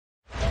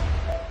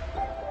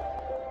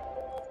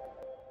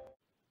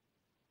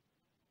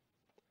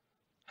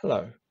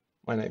Hello,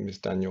 my name is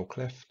Daniel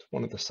Clift,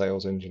 one of the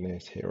sales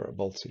engineers here at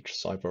Voltage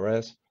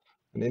CyberRes,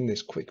 and in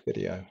this quick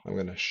video I'm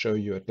going to show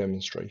you a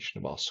demonstration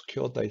of our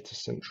SecureData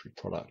Sentry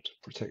product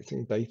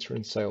protecting data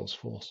in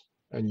SalesForce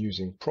and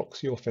using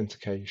proxy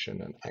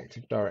authentication and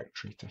Active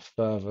Directory to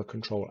further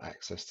control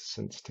access to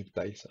sensitive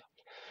data.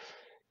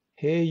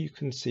 Here you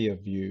can see a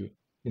view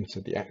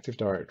into the Active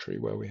Directory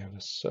where we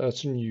have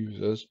certain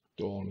users,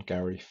 Dawn,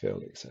 Gary,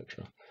 Phil,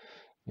 etc.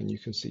 And you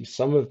can see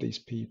some of these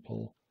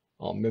people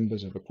are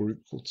members of a group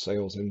called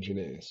Sales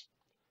Engineers.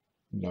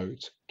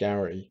 Note,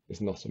 Gary is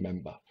not a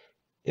member.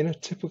 In a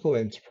typical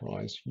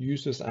enterprise,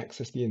 users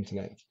access the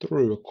internet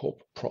through a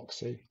corporate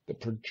proxy that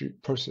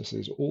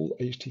processes all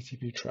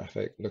HTTP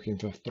traffic looking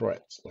for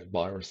threats like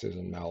viruses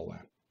and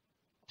malware.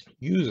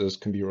 Users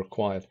can be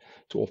required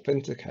to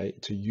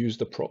authenticate to use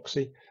the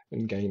proxy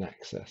and gain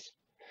access.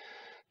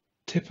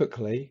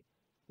 Typically,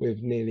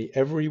 with nearly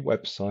every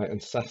website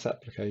and SaaS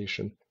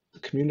application, the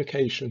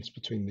communications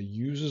between the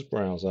user's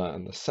browser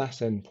and the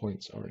SaaS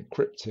endpoints are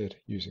encrypted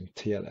using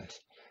TLS.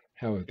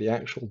 However, the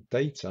actual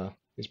data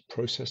is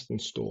processed and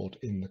stored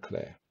in the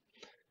clear.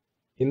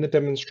 In the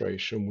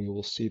demonstration, we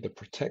will see the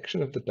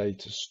protection of the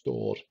data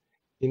stored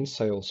in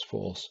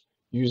SalesForce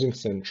using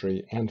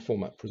Sentry and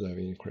format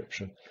preserving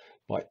encryption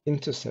by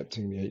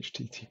intercepting the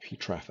HTTP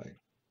traffic.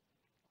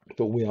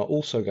 But we are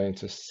also going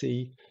to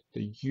see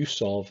the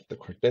use of the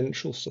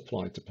credentials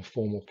supplied to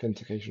perform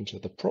authentication to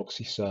the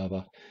proxy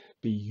server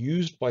be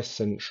used by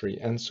Sentry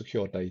and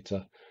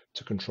SecureData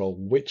to control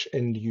which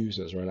end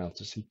users are allowed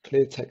to see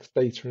clear text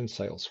data in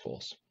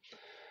Salesforce.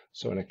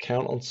 So an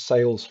account on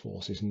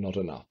Salesforce is not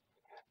enough.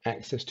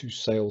 Access to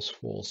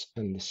Salesforce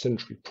and the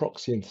Sentry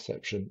proxy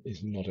interception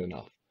is not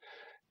enough.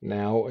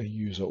 Now a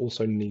user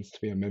also needs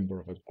to be a member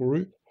of a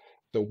group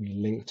that we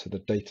link to the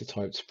data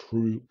types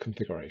through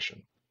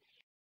configuration.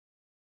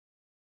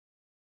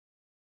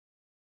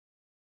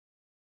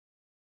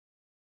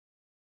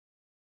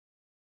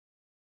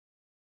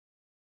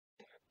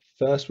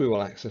 First, we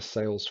will access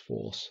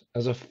Salesforce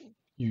as a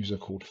user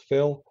called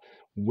Phil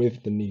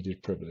with the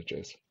needed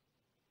privileges.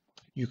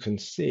 You can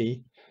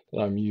see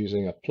that I'm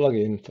using a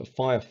plugin for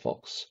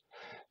Firefox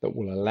that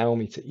will allow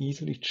me to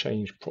easily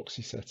change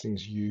proxy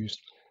settings used,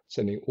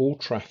 sending all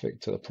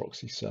traffic to the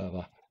proxy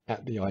server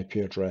at the IP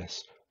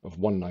address of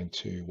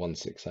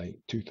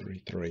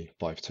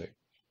 192.168.233.52.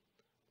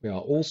 We are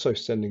also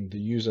sending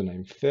the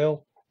username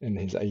Phil and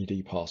his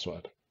AD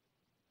password.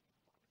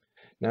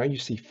 Now you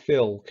see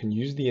Phil can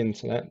use the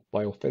internet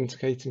by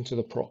authenticating to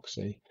the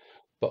proxy,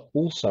 but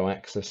also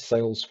access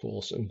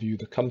Salesforce and view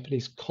the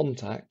company's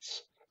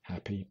contacts,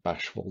 Happy,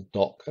 Bashful,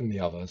 Doc, and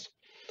the others.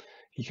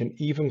 He can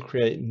even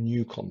create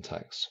new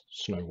contacts,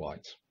 Snow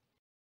White.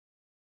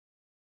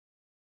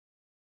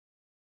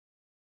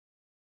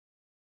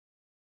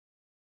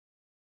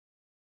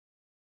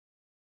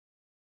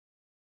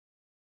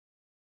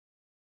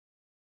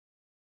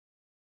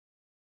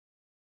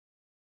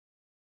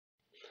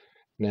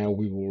 Now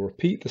we will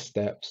repeat the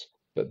steps,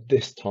 but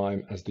this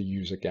time as the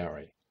user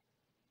Gary.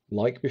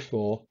 Like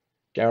before,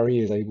 Gary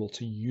is able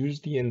to use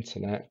the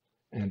internet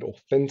and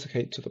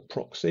authenticate to the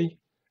proxy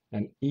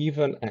and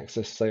even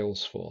access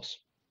Salesforce.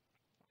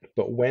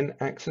 But when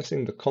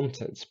accessing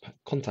the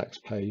contacts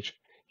page,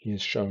 he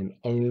is shown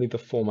only the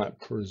format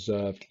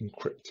preserved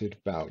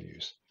encrypted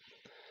values.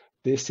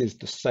 This is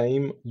the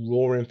same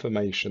raw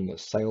information that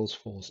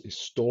Salesforce is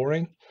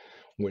storing,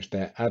 which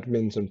their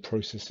admins and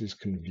processes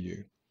can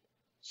view.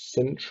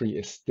 Sentry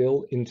is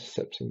still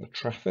intercepting the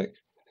traffic,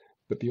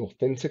 but the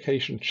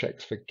authentication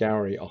checks for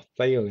Gary are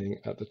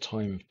failing at the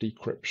time of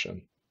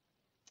decryption.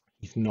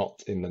 He's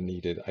not in the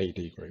needed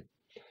AD group.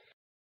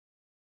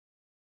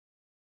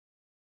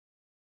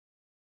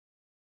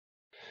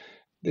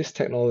 This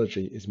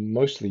technology is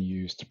mostly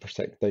used to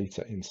protect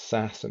data in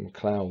SaaS and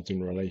clouds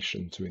in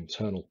relation to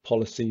internal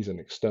policies and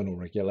external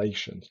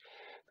regulations,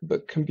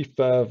 but can be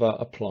further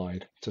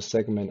applied to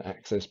segment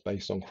access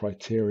based on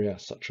criteria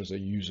such as a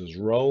user's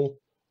role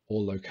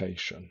or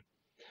location.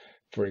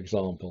 For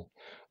example,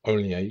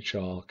 only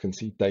HR can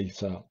see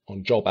data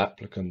on job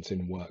applicants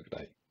in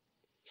Workday.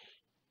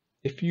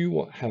 If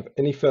you have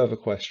any further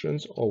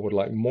questions or would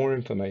like more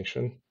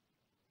information,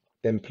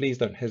 then please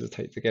don't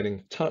hesitate to get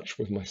in touch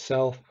with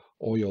myself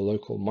or your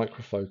local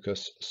Micro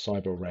Focus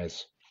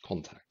CyberRes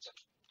contact.